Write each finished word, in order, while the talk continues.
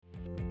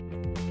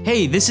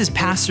Hey, this is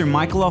Pastor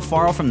Michael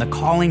Alfaro from the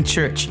Calling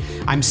Church.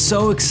 I'm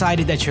so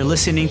excited that you're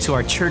listening to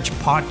our church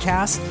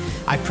podcast.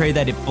 I pray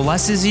that it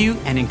blesses you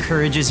and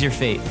encourages your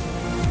faith.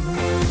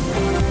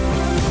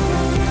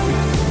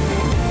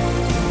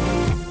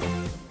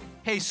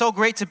 Hey, so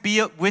great to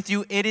be with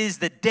you. It is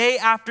the day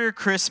after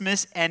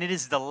Christmas, and it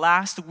is the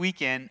last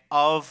weekend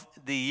of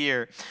the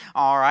year.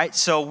 All right,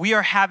 so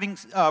we're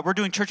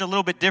doing church a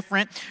little bit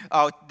different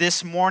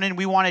this morning.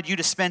 We wanted you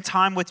to spend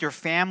time with your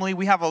family.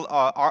 We have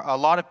a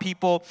lot of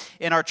people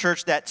in our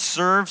church that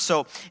serve.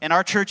 So in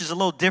our church is a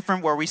little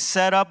different, where we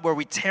set up, where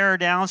we tear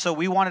down. So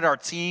we wanted our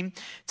team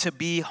to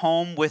be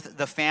home with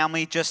the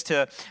family, just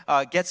to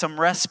get some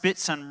respite,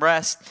 some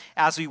rest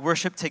as we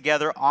worship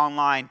together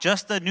online.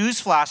 Just a news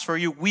flash for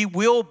you: we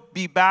will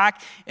be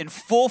back in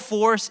full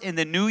force in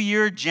the new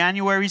year,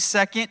 January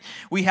 2nd.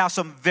 We have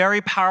some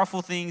very powerful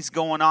things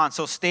going on,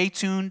 so stay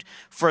tuned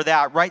for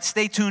that, right?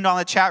 Stay tuned on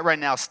the chat right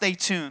now. Stay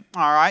tuned,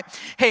 all right?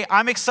 Hey,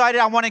 I'm excited.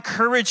 I want to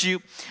encourage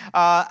you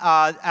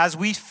as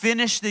we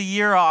finish the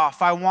year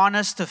off. I want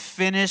us to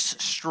finish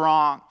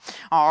strong,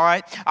 all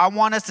right? I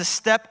want us to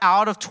step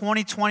out of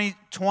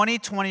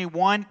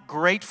 2021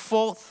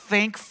 grateful,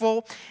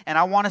 thankful, and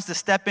I want us to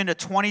step into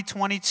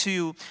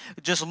 2022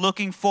 just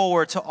looking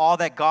forward to all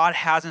that God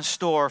has in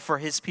store for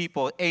His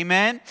people.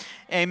 Amen?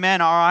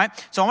 Amen, all right?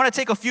 So I want to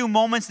take a few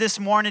moments this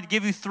morning to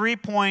give you 3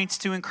 points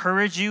to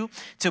encourage you,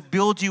 to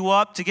build you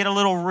up, to get a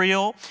little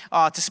real,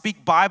 to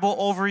speak Bible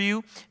over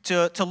you,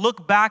 to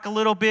look back a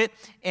little bit,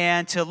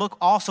 and to look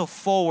also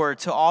forward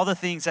to all the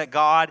things that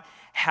God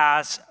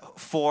has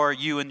for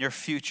you in your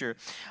future.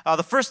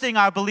 The first thing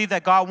I believe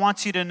that God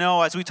wants you to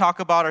know as we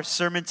talk about our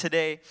sermon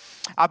today,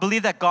 I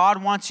believe that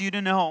God wants you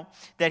to know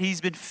that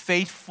He's been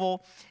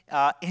faithful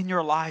in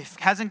your life.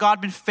 Hasn't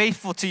God been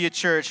faithful to your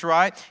church,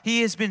 right?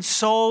 He has been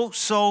so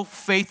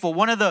faithful.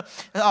 One of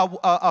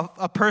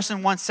a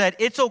person once said,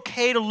 "It's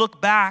okay to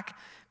look back,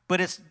 but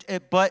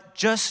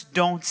just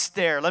don't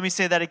stare." Let me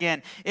say that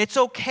again. It's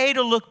okay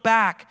to look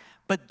back,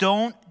 but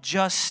don't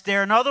just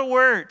stare. In other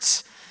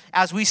words,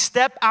 as we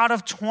step out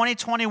of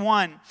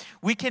 2021,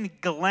 we can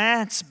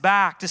glance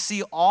back to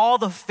see all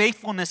the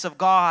faithfulness of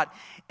God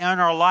in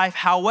our life.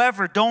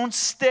 However, don't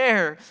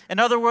stare. In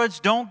other words,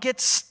 don't get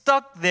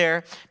stuck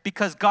there,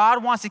 because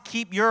God wants to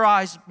keep your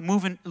eyes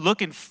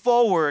looking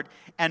forward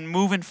and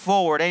moving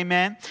forward.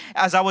 Amen.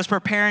 As I was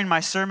preparing my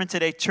sermon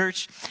today,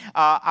 church,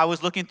 I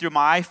was looking through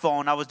my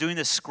iPhone. I was doing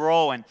this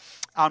scroll, and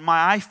on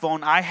my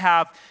iPhone, I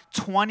have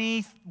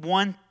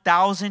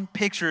 21,000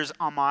 pictures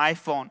on my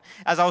iPhone.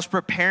 As I was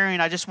preparing,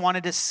 I just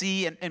wanted to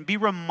see and be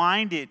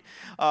reminded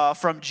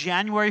from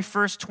January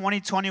 1st,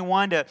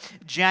 2021 to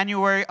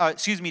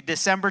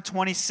December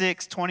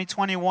 26,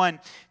 2021,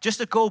 just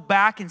to go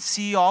back and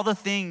see all the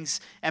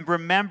things and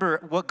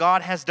remember what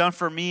God has done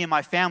for me and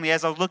my family.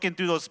 As I was looking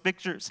through those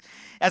pictures,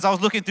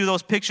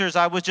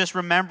 I was just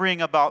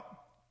remembering about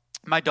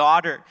my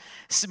daughter.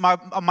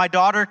 My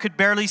daughter could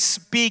barely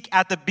speak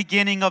at the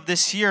beginning of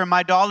this year.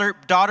 My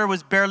daughter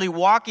was barely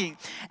walking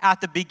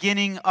at the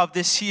beginning of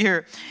this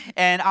year.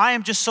 And I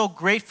am just so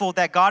grateful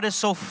that God is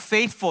so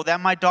faithful, that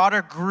my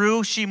daughter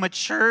grew, she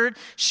matured,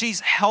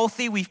 she's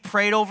healthy. We've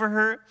prayed over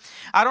her.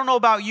 I don't know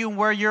about you and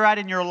where you're at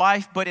in your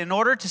life, but in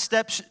order to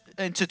step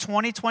into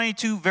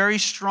 2022 very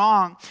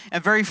strong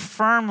and very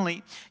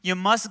firmly, you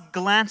must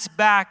glance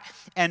back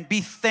and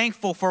be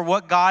thankful for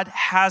what God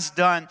has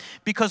done,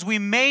 because we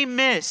may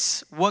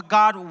miss what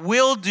God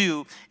will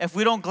do if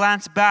we don't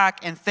glance back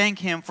and thank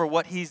Him for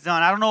what He's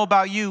done. I don't know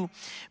about you,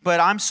 but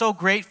I'm so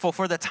grateful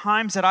for the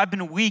times that I've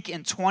been weak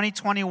in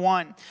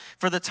 2021,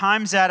 for the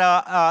times that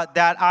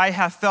I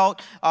have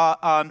felt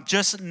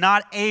just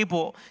not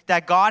able,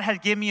 that God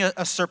had given me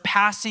a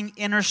surpassing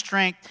inner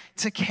strength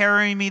to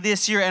carry me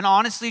this year. And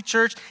honestly,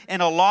 church, in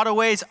a lot of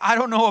ways, I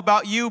don't know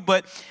about you,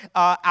 but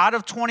out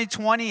of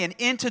 2020 and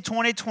into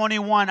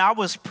 2021, I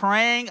was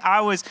praying,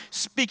 I was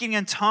speaking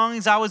in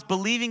tongues, I was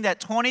believing that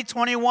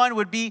 2021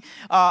 would be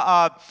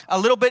a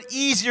little bit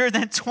easier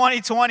than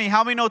 2020.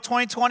 How many know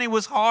 2020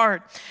 was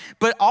hard?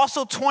 But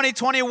also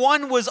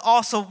 2021 was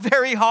also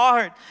very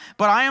hard.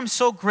 But I am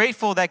so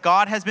grateful that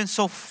God has been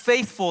so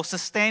faithful,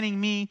 sustaining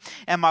me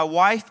and my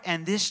wife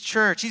and this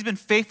church. He's been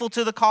faithful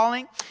to the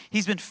calling.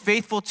 He's been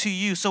faithful to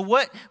you. So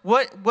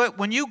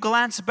when you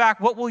glance back,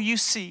 what will you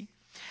see?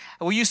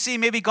 Will you see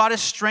maybe God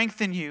has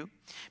strengthened you?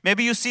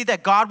 Maybe you see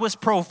that God was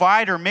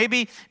provider.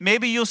 Maybe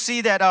you'll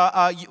see that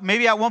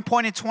maybe at one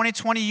point in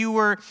 2020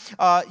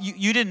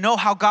 you didn't know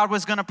how God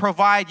was going to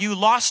provide. You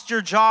lost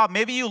your job.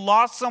 Maybe you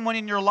lost someone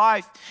in your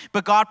life,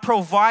 but God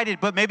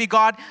provided. But maybe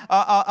God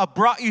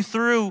brought you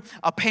through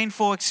a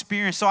painful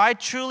experience. So I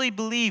truly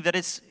believe that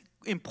it's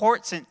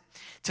important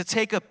to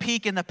take a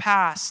peek in the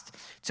past,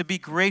 to be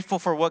grateful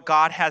for what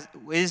God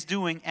is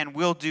doing and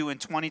will do in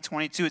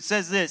 2022. It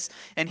says this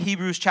in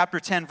Hebrews chapter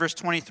 10, verse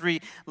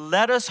 23,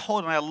 let us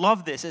hold, and I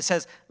love this, it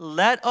says,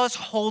 let us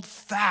hold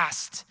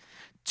fast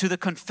to the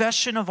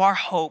confession of our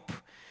hope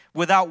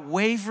without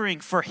wavering,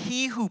 for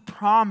He who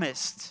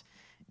promised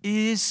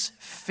is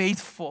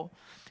faithful.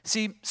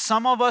 See,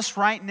 some of us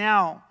right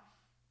now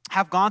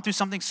have gone through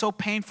something so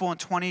painful in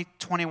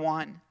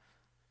 2021.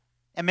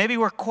 And maybe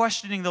we're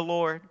questioning the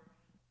Lord.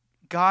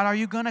 God, are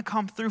you going to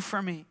come through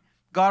for me?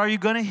 God, are you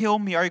going to heal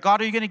me?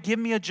 God, are you going to give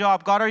me a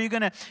job? God, are you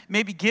going to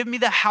maybe give me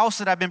the house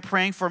that I've been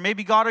praying for?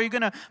 Maybe, God, are you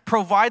going to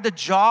provide the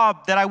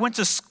job that I went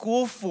to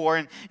school for?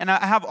 And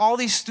I have all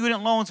these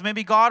student loans.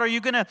 Maybe, God, are you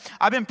going to,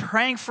 I've been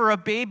praying for a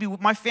baby.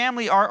 My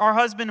family, our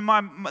husband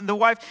and the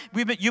wife,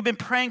 you've been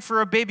praying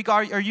for a baby.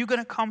 God, are you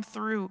going to come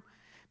through?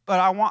 But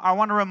I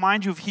want to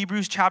remind you of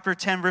Hebrews chapter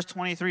 10, verse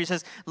 23. It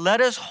says, let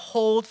us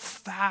hold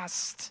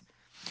fast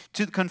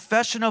to the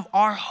confession of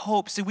our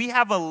hope. See, we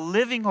have a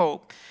living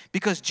hope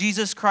because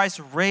Jesus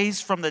Christ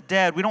raised from the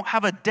dead. We don't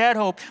have a dead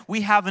hope.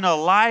 We have an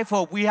alive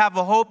hope. We have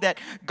a hope that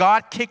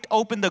God kicked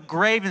open the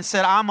grave and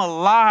said, I'm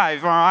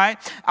alive, all right?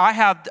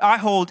 I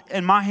hold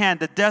in my hand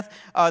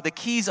the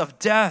keys of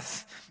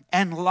death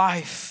and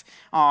life,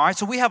 all right?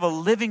 So we have a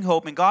living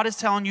hope, and God is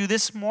telling you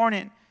this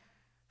morning,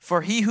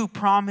 for he who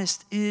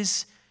promised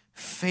is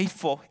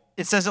faithful.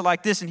 It says it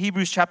like this in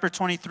Hebrews chapter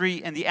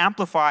 23 in the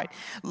Amplified.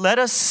 Let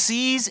us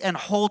seize and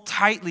hold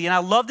tightly. And I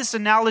love this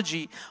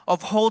analogy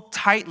of hold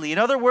tightly. In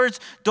other words,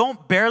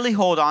 don't barely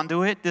hold on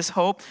to it, this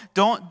hope.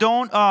 Don't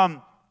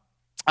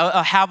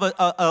have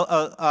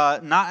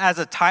not as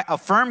a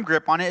firm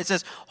grip on it. It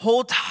says,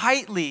 hold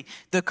tightly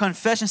the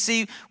confession.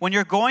 See, when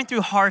you're going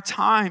through hard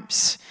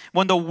times,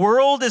 when the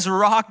world is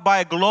rocked by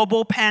a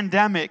global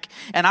pandemic,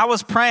 and I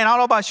was praying, I don't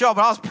know about y'all,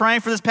 but I was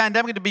praying for this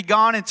pandemic to be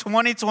gone in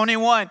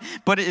 2021,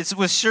 but it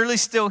was surely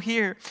still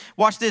here.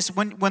 Watch this.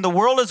 When the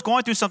world is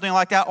going through something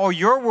like that, or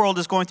your world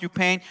is going through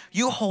pain,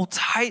 you hold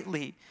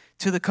tightly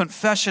to the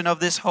confession of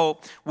this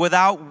hope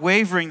without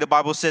wavering, the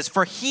Bible says.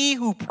 For he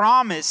who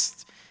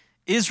promised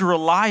is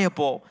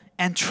reliable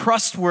and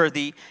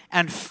trustworthy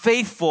and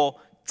faithful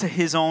to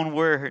his own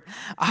word.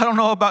 I don't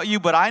know about you,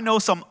 but I know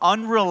some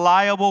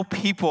unreliable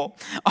people,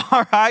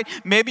 all right?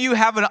 Maybe you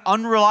have an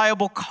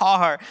unreliable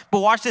car,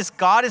 but watch this.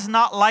 God is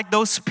not like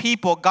those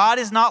people. God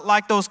is not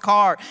like those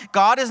cars.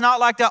 God is not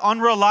like that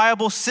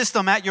unreliable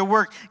system at your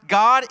work.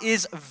 God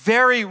is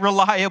very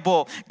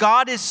reliable.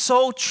 God is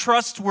so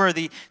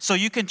trustworthy, so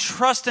you can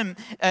trust him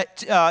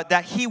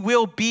that he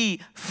will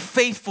be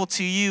faithful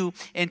to you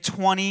in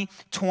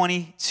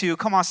 2022.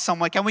 Come on,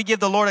 someone. Can we give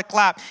the Lord a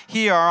clap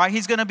here, all right?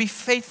 He's going to be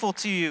faithful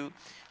to you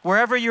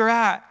wherever you're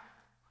at.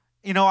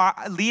 You know,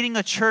 leading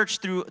a church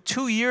through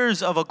 2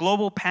 years of a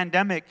global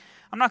pandemic,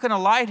 I'm not going to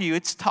lie to you,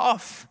 it's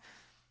tough.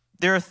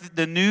 There's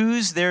the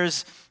news,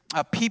 there's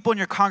people in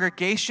your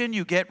congregation,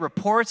 you get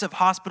reports of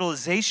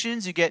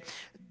hospitalizations, you get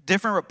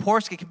different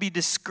reports. It can be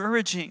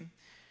discouraging.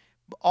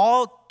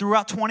 All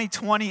throughout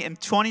 2020 and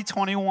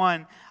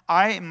 2021,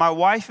 my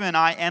wife and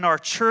I and our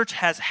church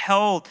has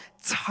held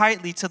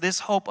tightly to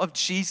this hope of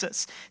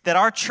Jesus, that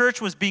our church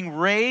was being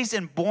raised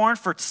and born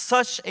for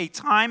such a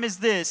time as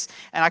this.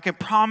 And I can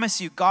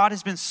promise you, God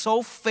has been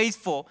so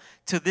faithful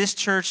to this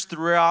church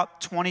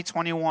throughout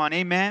 2021.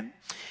 Amen.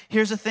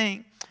 Here's the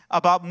thing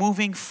about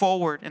moving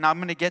forward, and I'm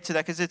going to get to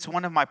that because it's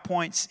one of my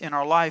points in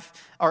our life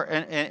or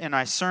in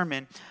our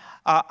sermon.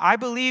 I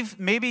believe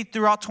maybe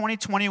throughout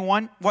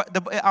 2021,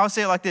 I'll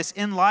say it like this.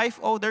 In life,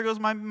 there goes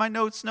my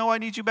notes. No, I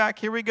need you back.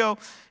 Here we go.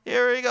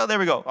 There we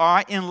go. All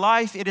right. In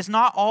life, it is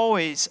not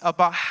always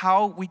about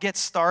how we get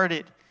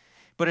started,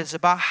 but it's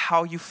about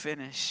how you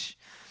finish.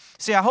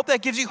 See, I hope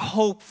that gives you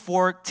hope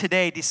for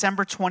today,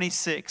 December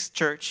 26th,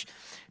 church,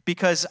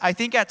 because I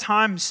think at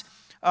times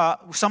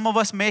some of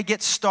us may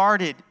get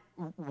started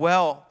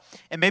well.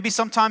 And maybe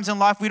sometimes in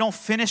life we don't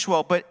finish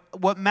well, but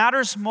what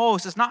matters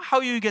most is not how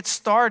you get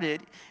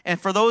started, and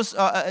for those,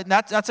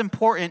 that's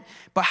important,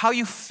 but how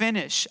you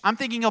finish. I'm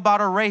thinking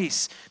about a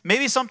race.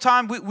 Maybe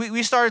sometime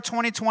we started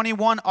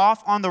 2021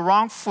 off on the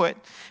wrong foot,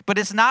 but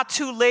it's not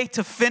too late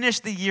to finish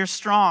the year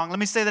strong. Let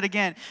me say that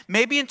again.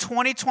 Maybe in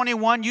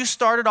 2021 you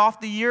started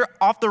off the year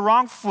off the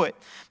wrong foot.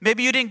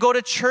 Maybe you didn't go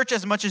to church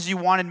as much as you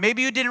wanted.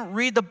 Maybe you didn't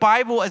read the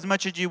Bible as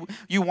much as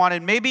you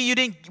wanted. Maybe you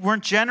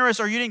weren't generous,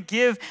 or you didn't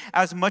give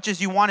as much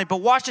as you wanted.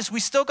 But watch this, we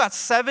still got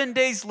 7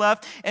 days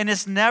left, and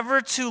it's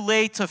never too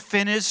late to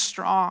finish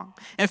strong.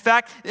 In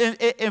fact,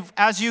 if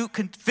as you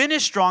can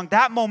finish strong,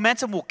 that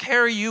momentum will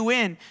carry you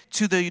in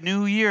to the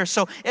new year.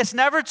 So it's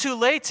never too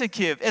late to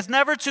give. It's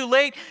never too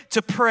late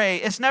to pray.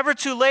 It's never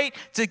too late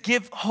to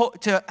give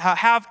hope, to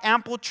have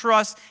ample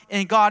trust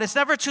in God. It's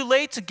never too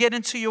late to get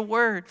into your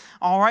word.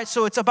 All right,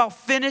 so it's about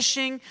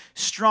finishing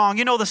strong.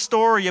 You know the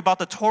story about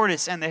the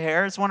tortoise and the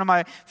hare. It's one of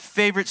my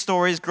favorite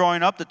stories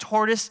growing up, the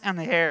tortoise and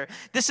the hare.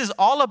 This is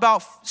all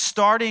about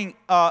starting,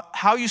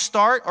 how you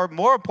start, or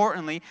more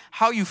importantly,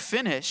 how you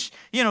finish.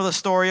 You know the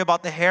story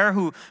about the hare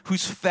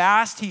who's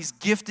fast, he's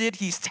gifted,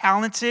 he's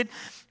talented,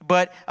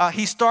 But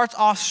he starts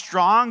off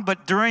strong,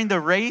 but during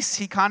the race,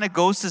 he kind of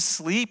goes to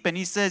sleep. And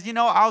he says,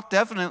 I'll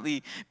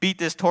definitely beat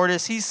this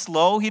tortoise. He's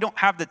slow. He don't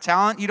have the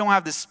talent. He don't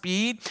have the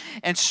speed.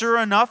 And sure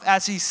enough,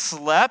 as he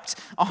slept,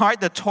 all right,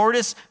 the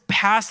tortoise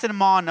passed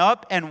him on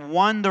up and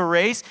won the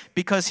race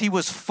because he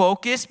was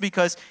focused,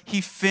 because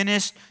he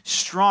finished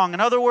strong. In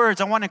other words,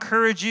 I want to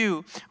encourage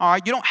you, all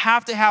right, you don't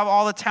have to have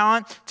all the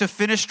talent to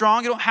finish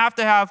strong. You don't have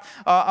to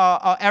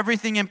have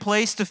everything in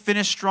place to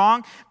finish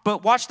strong.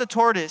 But watch the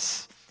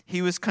tortoise.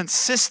 He was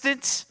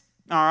consistent,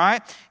 all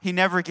right? He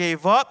never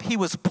gave up. He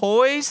was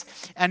poised,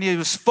 and he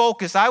was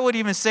focused. I would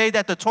even say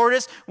that the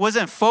tortoise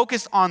wasn't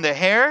focused on the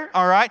hare,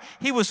 all right?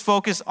 He was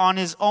focused on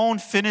his own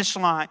finish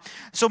line.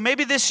 So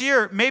maybe this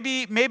year,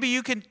 maybe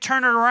you can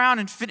turn it around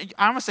and finish.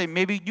 I'm going to say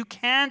maybe you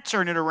can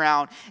turn it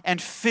around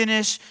and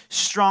finish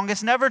strong.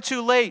 It's never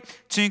too late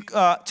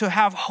to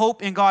have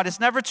hope in God. It's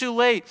never too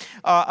late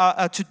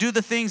to do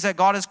the things that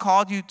God has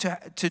called you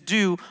to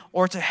do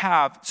or to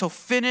have. So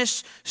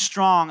finish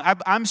strong.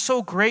 I'm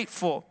so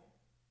grateful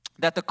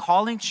that the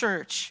Calling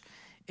Church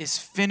is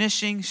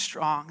finishing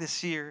strong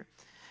this year.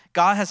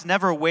 God has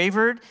never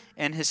wavered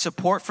in his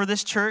support for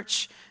this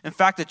church. In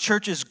fact, the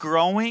church is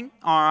growing,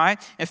 all right?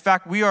 In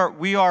fact, we are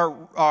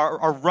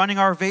running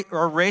our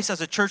race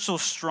as a church so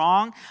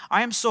strong.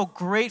 I am so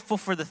grateful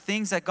for the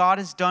things that God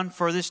has done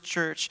for this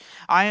church.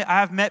 I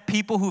have met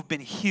people who've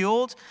been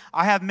healed.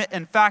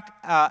 In fact,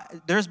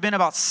 there's been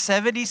about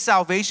 70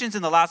 salvations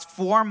in the last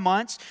 4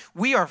 months.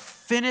 We are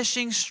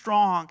finishing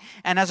strong.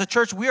 And as a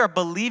church, we are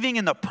believing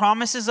in the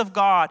promises of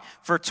God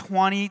for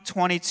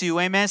 2022.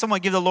 Amen?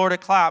 Someone give the Lord a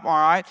clap, all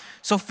right?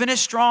 So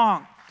finish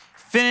strong.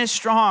 Finish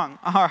strong,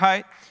 all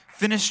right?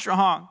 Finish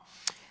strong.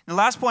 And the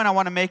last point I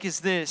want to make is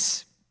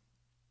this,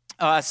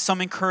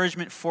 some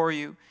encouragement for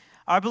you.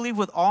 I believe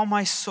with all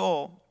my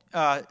soul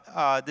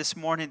this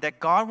morning that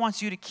God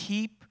wants you to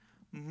keep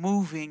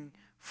moving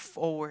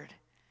forward.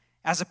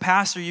 As a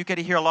pastor, you get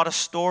to hear a lot of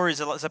stories.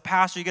 As a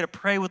pastor, you get to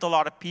pray with a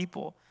lot of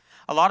people.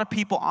 A lot of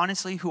people,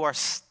 honestly, who are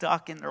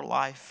stuck in their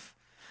life.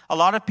 A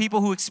lot of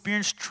people who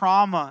experienced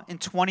trauma in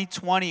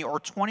 2020 or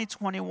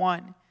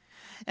 2021.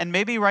 And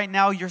maybe right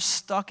now you're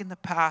stuck in the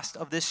past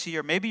of this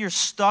year. Maybe you're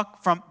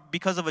stuck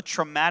because of a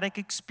traumatic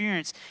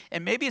experience.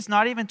 And maybe it's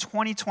not even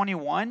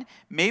 2021.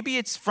 Maybe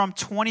it's from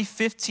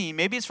 2015.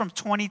 Maybe it's from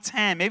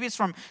 2010. Maybe it's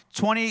from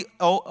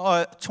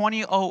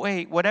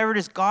 2008. Whatever it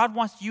is, God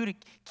wants you to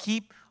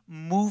keep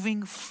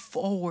moving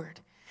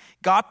forward.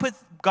 God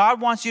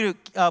wants you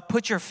to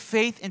put your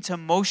faith into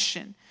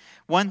motion.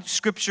 One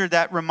scripture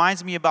that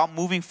reminds me about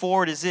moving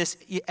forward is this,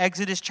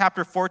 Exodus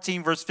chapter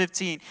 14, verse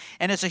 15.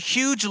 And it's a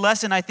huge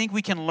lesson I think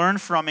we can learn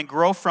from and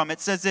grow from. It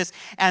says this,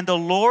 and the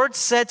Lord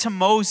said to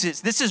Moses,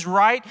 this is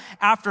right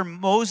after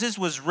Moses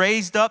was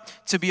raised up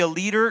to be a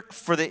leader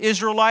for the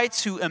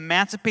Israelites who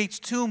emancipates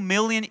 2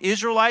 million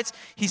Israelites.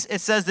 It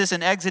says this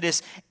in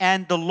Exodus,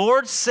 and the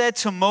Lord said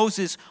to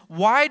Moses,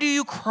 why do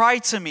you cry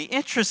to me?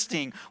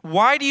 Interesting.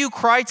 Why do you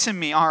cry to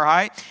me? All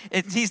right.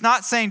 He's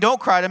not saying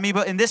don't cry to me,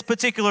 but in this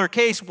particular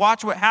case,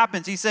 watch what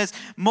happens. He says,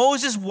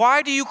 Moses,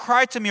 why do you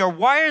cry to me? Or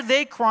why are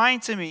they crying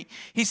to me?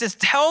 He says,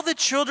 tell the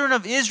children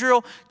of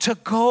Israel to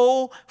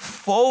go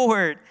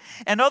forward.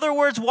 In other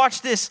words,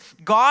 watch this.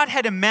 God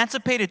had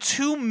emancipated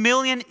 2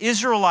 million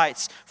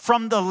Israelites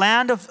from the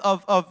land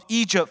of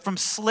Egypt, from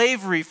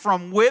slavery,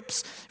 from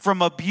whips,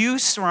 from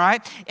abuse,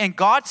 right? And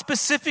God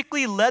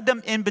specifically led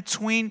them in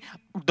between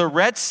the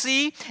Red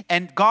Sea,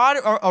 and God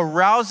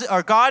hardens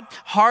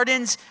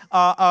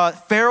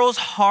Pharaoh's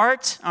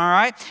heart, all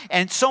right?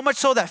 And so much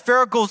so that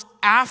Pharaoh goes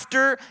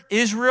after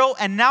Israel,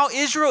 and now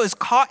Israel is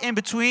caught in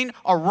between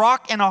a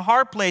rock and a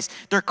hard place.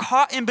 They're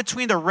caught in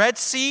between the Red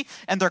Sea,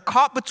 and they're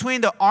caught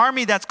between the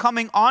army that's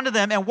coming onto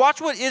them. And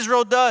watch what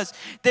Israel does.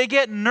 They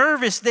get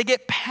nervous. They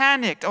get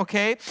panicked,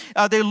 okay?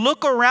 They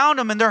look around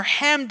them, and they're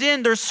hemmed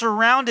in. They're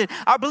surrounded.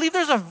 I believe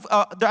there's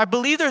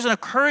an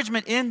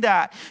encouragement in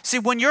that. See,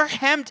 when you're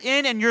hemmed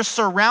in and you're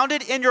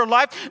surrounded in your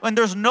life, when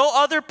there's no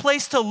other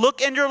place to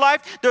look in your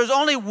life, there's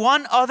only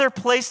one other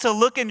place to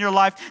look in your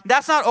life.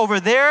 That's not over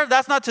there.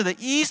 That's not to the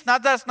east.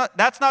 That's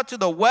not to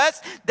the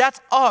west. That's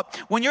up.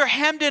 When you're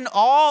hemmed in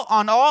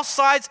on all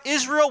sides,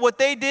 Israel, what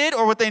they did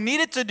or what they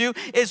needed to do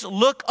is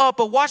look up.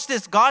 But watch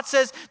this. God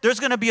says there's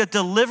going to be a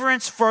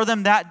deliverance for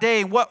them that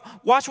day.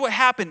 Watch what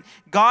happened.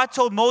 God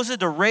told Moses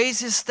to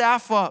raise his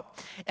staff up,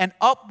 and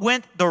up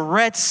went the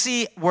Red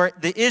Sea, where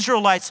the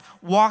Israelites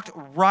walked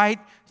right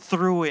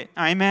through it.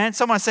 Amen.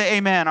 Someone say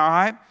amen, all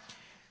right?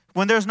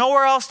 When there's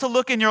nowhere else to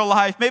look in your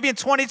life, maybe in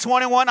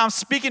 2021, I'm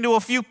speaking to a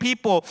few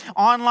people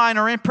online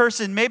or in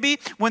person. Maybe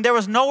when there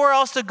was nowhere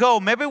else to go,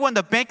 maybe when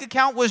the bank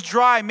account was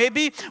dry,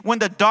 maybe when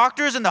the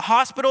doctors in the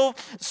hospital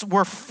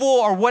were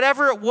full or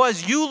whatever it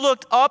was, you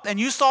looked up and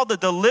you saw the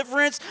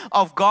deliverance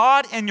of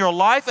God in your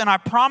life. And I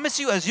promise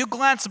you, as you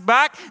glance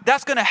back,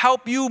 that's going to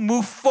help you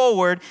move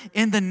forward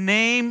in the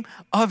name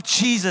of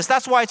Jesus.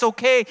 That's why it's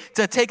okay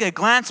to take a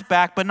glance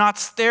back, but not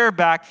stare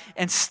back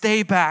and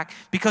stay back,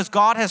 because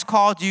God has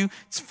called you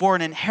for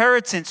an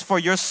inheritance for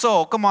your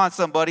soul. Come on,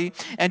 somebody.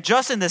 And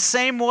just in the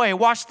same way,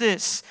 watch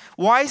this.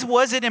 Why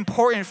was it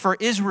important for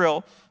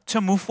Israel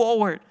to move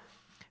forward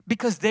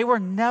because they were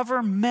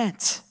never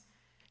meant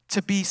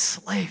to be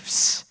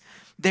slaves.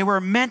 They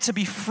were meant to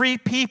be free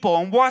people.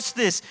 And watch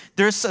this.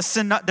 There's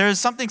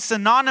something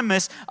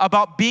synonymous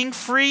about being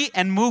free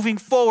and moving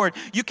forward.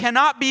 You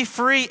cannot be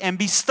free and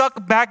be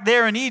stuck back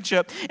there in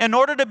Egypt. In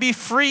order to be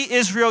free,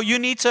 Israel, you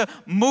need to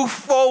move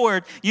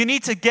forward. You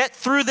need to get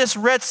through this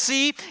Red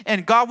Sea,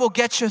 and God will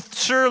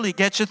surely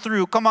get you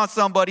through. Come on,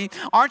 somebody.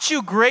 Aren't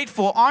you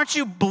grateful? Aren't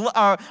you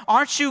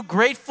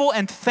grateful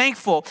and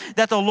thankful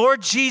that the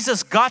Lord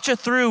Jesus got you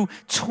through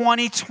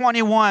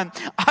 2021?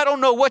 I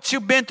don't know what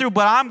you've been through,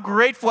 but I'm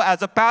grateful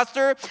as a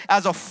pastor,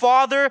 as a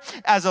father,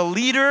 as a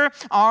leader,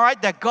 all right,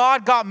 that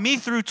God got me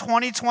through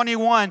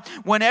 2021.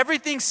 When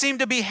everything seemed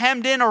to be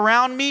hemmed in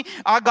around me,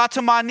 I got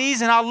to my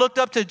knees and I looked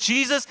up to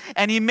Jesus,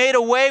 and He made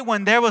a way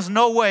when there was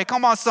no way.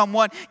 Come on,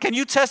 someone. Can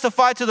you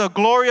testify to the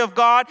glory of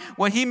God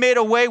when He made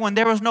a way when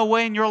there was no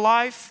way in your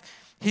life?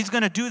 He's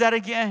going to do that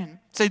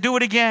again. Say, do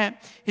it again.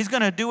 He's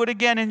going to do it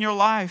again in your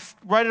life.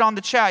 Write it on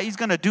the chat. He's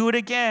going to do it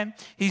again.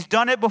 He's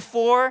done it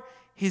before.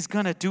 He's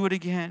going to do it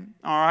again,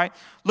 all right?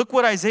 Look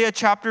what Isaiah, I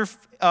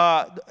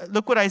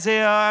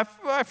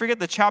forget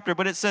the chapter,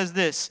 but it says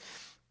this.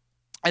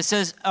 It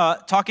says,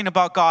 talking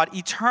about God,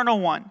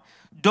 Eternal One,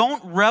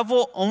 don't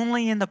revel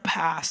only in the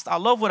past. I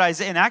love what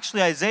Isaiah, and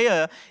actually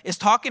Isaiah is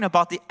talking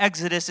about the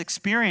Exodus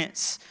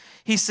experience.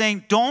 He's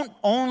saying, don't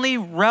only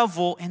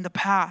revel in the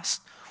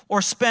past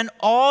or spend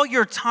all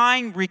your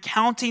time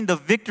recounting the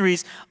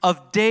victories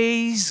of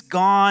days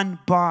gone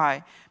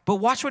by. But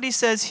watch what he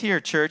says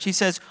here, church. He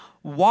says,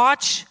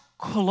 watch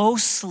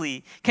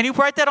closely. Can you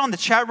write that on the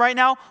chat right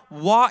now?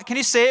 Can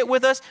you say it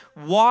with us?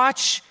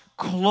 Watch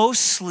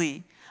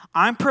closely.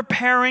 I'm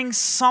preparing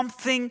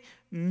something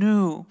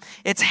new.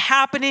 It's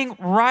happening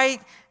right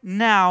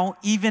now,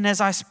 even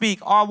as I speak.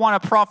 Oh, I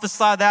want to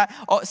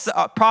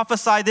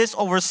prophesy this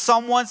over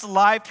someone's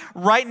life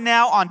right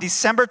now on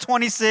December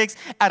 26th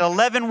at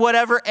 11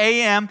 whatever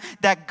a.m.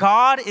 that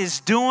God is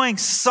doing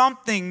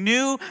something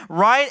new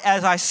right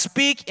as I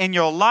speak in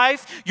your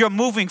life. You're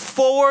moving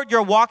forward.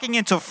 You're walking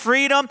into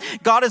freedom.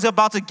 God is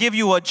about to give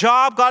you a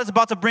job. God is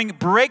about to bring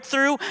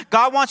breakthrough.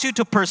 God wants you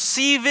to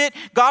perceive it.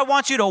 God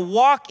wants you to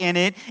walk in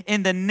it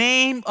in the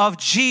name of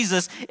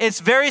Jesus. It's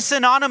very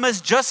synonymous,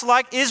 just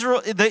like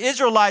the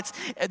Israelites.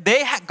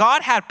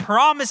 God had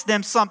promised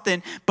them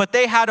something, but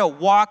they had to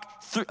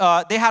walk through.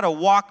 They had to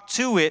walk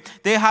to it.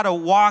 They had to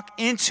walk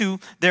into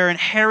their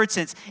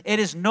inheritance. It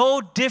is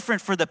no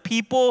different for the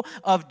people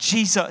of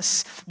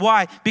Jesus.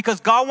 Why? Because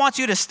God wants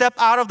you to step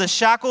out of the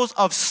shackles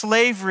of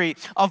slavery,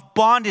 of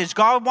bondage.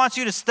 God wants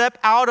you to step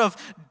out of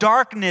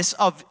darkness,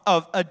 of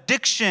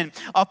addiction,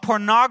 of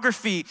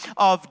pornography,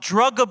 of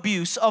drug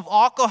abuse, of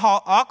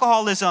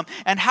alcoholism.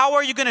 And how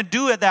are you going to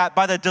do that?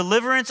 By the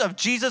deliverance of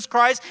Jesus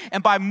Christ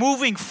and by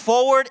moving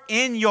forward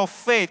in your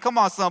faith. Come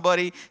on,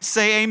 somebody.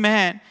 Say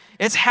amen.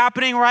 It's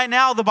happening right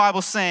now, the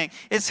Bible's saying.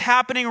 It's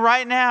happening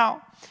right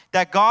now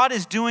that God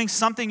is doing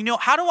something new.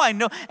 How do I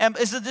know?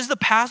 Is the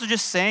pastor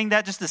just saying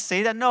that just to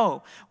say that?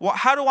 No.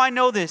 How do I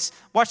know this?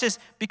 Watch this.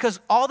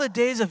 Because all the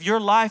days of your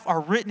life are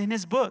written in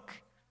His book.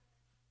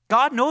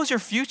 God knows your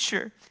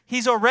future.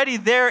 He's already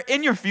there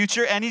in your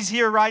future, and He's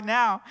here right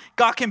now.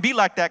 God can be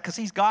like that because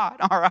He's God,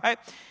 all right?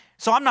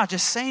 So I'm not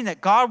just saying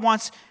that. God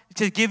wants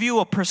to give you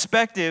a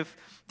perspective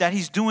that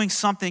He's doing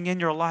something in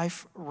your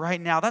life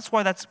right now. That's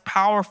why that's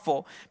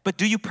powerful. But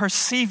do you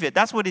perceive it?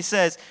 That's what He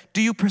says.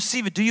 Do you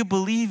perceive it? Do you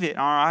believe it?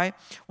 All right?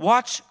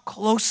 Watch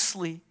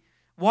closely.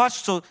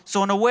 Watch.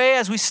 So in a way,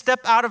 as we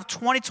step out of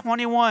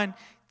 2021,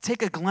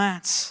 take a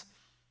glance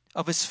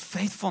of His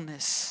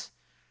faithfulness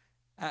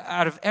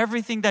out of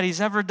everything that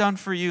He's ever done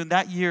for you in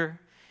that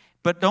year.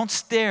 But don't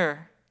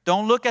stare.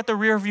 Don't look at the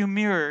rearview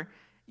mirror.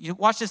 You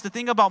watch this. The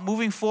thing about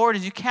moving forward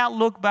is you can't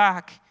look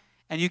back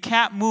and you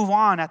can't move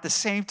on at the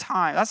same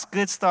time. That's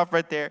good stuff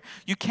right there.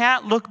 You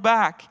can't look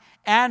back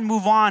and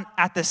move on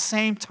at the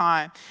same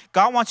time.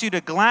 God wants you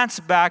to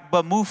glance back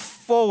but move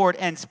forward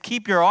and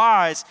keep your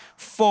eyes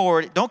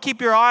forward. Don't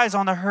keep your eyes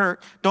on the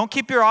hurt. Don't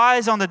keep your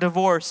eyes on the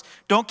divorce.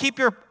 Don't keep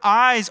your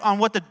eyes on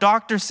what the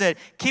doctor said.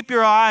 Keep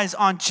your eyes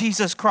on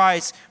Jesus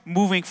Christ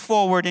moving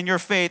forward in your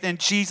faith in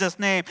Jesus'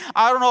 name.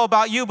 I don't know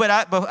about you, but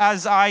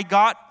as I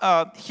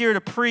got here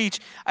to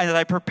preach and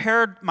I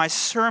prepared my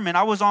sermon,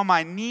 I was on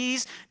my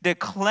knees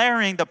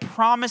declaring the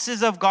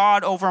promises of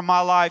God over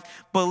my life,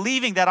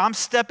 believing that I'm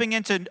stepping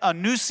into a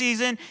new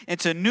season,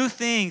 into new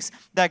things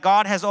that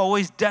God has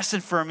always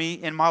destined for me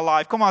in my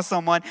life. Come on,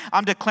 someone.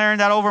 I'm declaring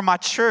that over my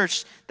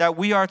church that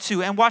we are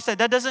too. And watch that.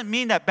 That doesn't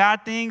mean that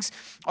bad things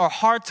or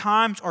hard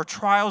times or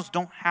trials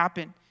don't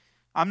happen.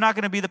 I'm not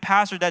going to be the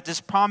pastor that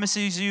just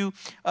promises you,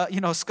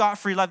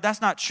 scot-free life.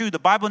 That's not true. The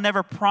Bible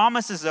never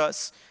promises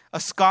us a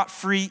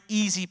scot-free,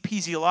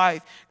 easy-peasy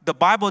life. The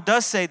Bible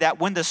does say that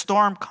when the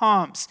storm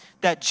comes,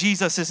 that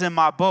Jesus is in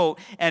my boat.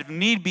 And if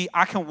need be,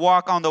 I can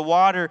walk on the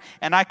water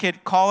and I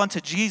could call unto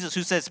Jesus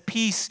who says,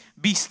 peace,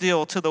 be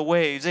still to the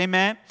waves.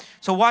 Amen?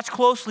 So watch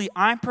closely.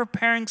 I'm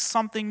preparing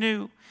something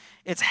new.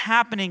 It's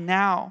happening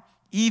now,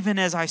 even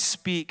as I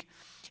speak.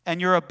 And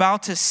you're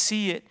about to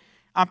see it.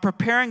 I'm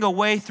preparing a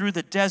way through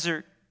the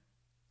desert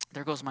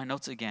There goes my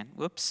notes again.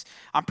 Whoops.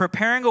 I'm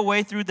preparing a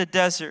way through the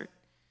desert.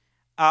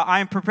 I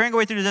am preparing a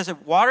way through the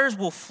desert. Waters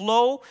will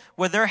flow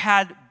where there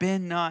had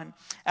been none.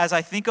 As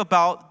I think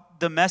about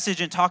the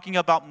message and talking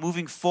about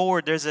moving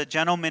forward, there's a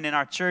gentleman in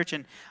our church,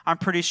 and I'm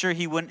pretty sure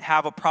he wouldn't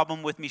have a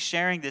problem with me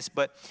sharing this,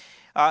 but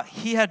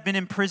he had been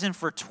in prison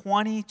for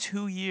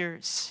 22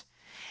 years.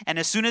 And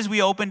as soon as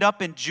we opened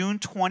up in June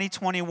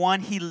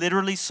 2021, he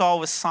literally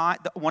saw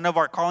one of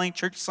our calling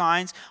church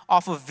signs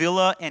off of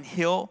Villa and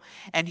Hill.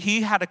 And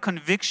he had a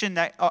conviction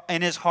that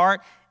in his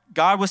heart,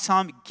 God was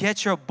telling him,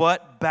 get your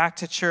butt back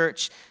to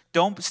church.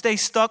 Don't stay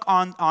stuck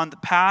on the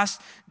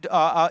past.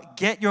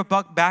 Get your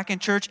butt back in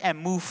church and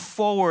move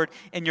forward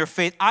in your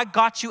faith. I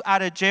got you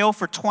out of jail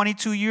for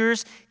 22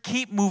 years.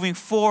 Keep moving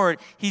forward.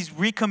 He's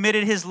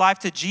recommitted his life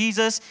to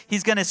Jesus.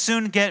 He's going to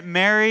soon get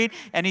married,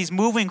 and he's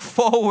moving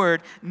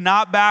forward,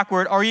 not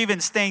backward or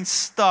even staying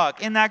stuck.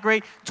 Isn't that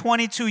great?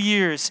 22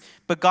 years,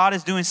 but God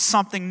is doing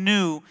something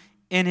new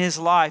in his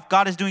life.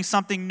 God is doing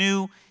something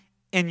new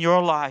in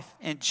your life,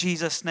 in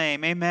Jesus'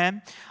 name,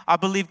 amen. I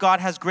believe God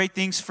has great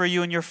things for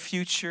you in your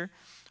future.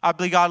 I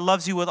believe God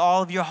loves you with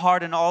all of your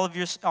heart and all of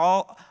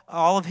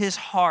his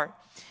heart,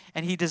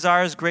 and he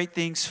desires great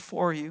things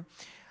for you.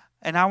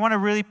 And I want to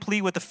really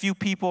plead with a few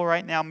people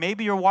right now.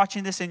 Maybe you're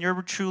watching this and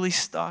you're truly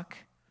stuck.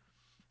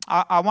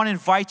 I want to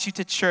invite you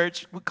to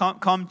church.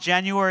 Come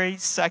January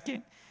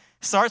 2nd.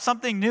 Start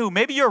something new.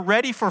 Maybe you're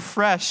ready for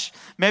fresh.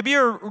 Maybe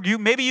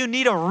you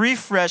need a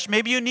refresh.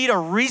 Maybe you need a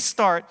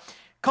restart.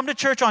 Come to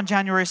church on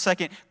January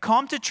 2nd.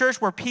 Come to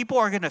church where people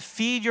are going to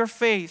feed your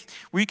faith,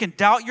 where you can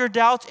doubt your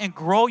doubts and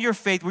grow your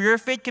faith, where your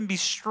faith can be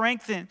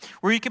strengthened,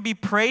 where you can be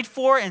prayed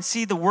for and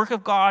see the work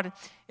of God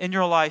in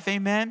your life.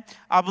 Amen?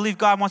 I believe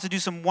God wants to do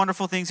some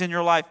wonderful things in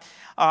your life.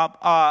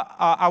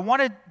 I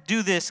want to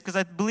do this because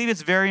I believe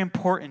it's very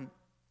important.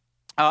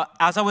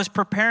 As I was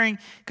preparing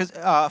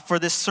for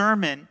this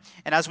sermon,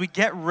 and as we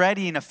get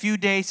ready in a few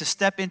days to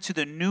step into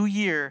the new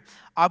year,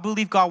 I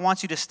believe God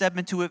wants you to step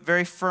into it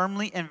very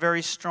firmly and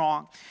very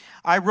strong.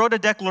 I wrote a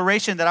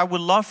declaration that I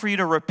would love for you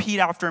to repeat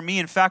after me.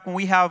 In fact, when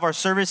we have our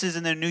services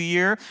in the new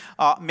year,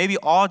 maybe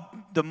all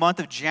the month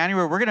of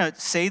January, we're going to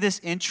say this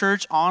in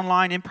church,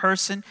 online, in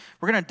person.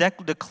 We're going to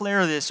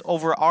declare this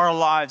over our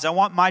lives. I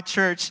want my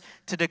church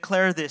to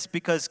declare this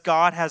because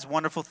God has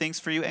wonderful things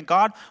for you, and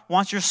God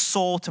wants your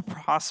soul to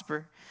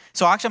prosper.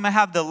 So actually, I'm going to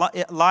have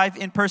the live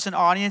in-person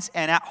audience,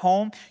 and at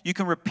home, you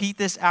can repeat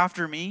this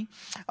after me.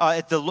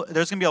 There's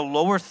going to be a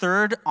lower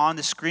third on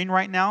the screen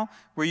right now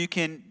where you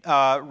can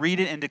read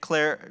it and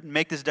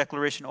make this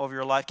declaration over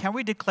your life. Can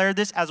we declare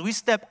this as we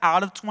step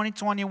out of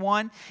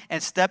 2021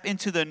 and step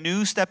into the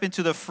new, step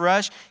into the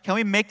fresh? Can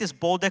we make this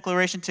bold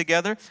declaration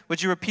together?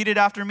 Would you repeat it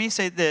after me?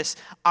 Say this: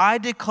 I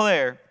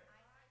declare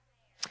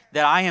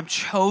that I am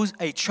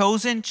a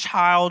chosen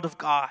child of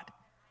God.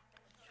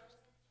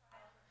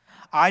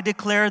 I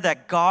declare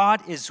that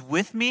God is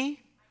with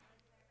me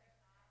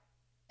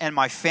and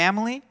my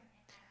family.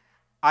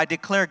 I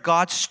declare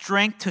God's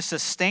strength to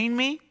sustain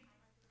me,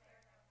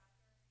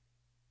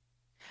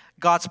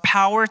 God's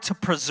power to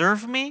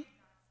preserve me.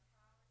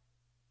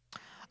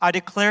 I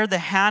declare the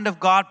hand of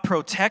God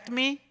protect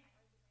me,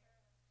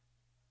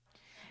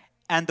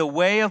 and the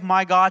way of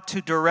my God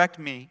to direct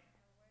me.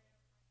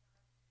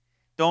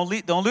 Don't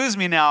lose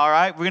me now, all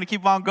right? We're going to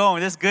keep on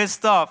going. This is good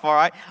stuff, all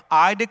right?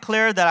 I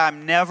declare that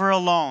I'm never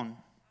alone,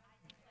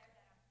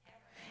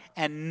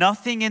 and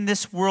nothing in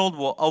this world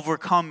will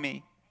overcome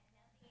me.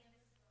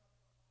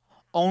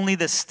 Only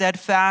the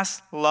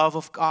steadfast love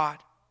of God.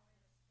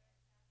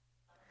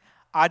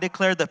 I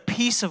declare the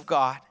peace of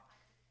God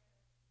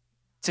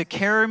to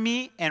carry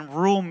me and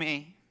rule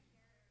me.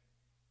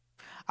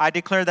 I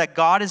declare that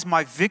God is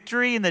my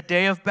victory in the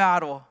day of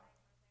battle.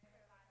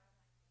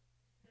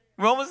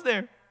 We're almost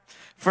there.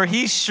 For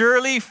he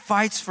surely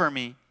fights for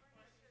me.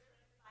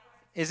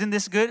 Isn't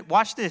this good?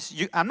 Watch this.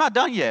 I'm not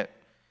done yet.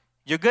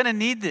 You're going to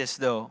need this,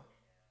 though.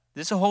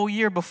 This is a whole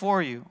year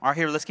before you. All right,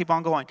 here, let's keep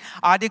on going.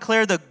 I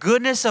declare the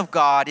goodness of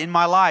God in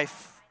my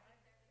life.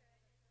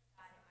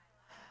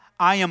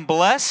 I am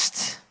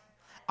blessed.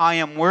 I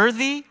am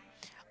worthy.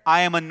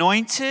 I am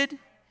anointed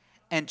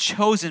and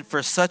chosen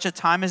for such a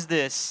time as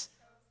this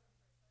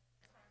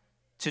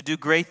to do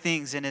great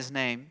things in his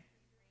name.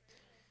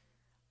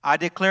 I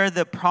declare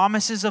the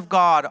promises of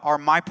God are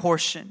my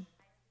portion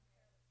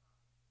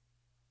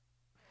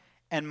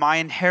and my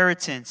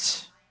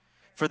inheritance,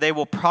 for they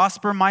will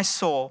prosper my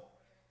soul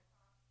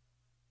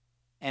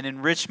and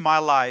enrich my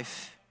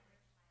life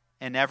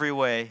in every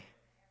way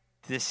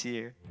this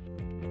year.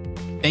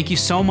 Thank you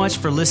so much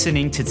for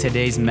listening to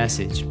today's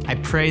message. I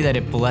pray that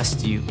it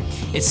blessed you.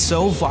 It's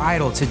so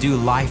vital to do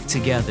life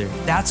together.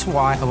 That's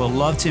why I would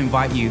love to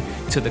invite you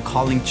to the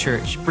Calling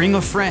Church. Bring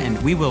a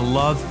friend. We will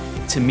love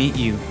to meet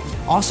you.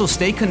 Also,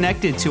 stay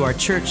connected to our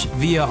church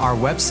via our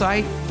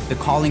website, the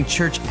Calling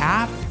Church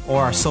app,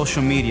 or our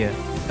social media.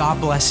 God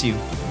bless you.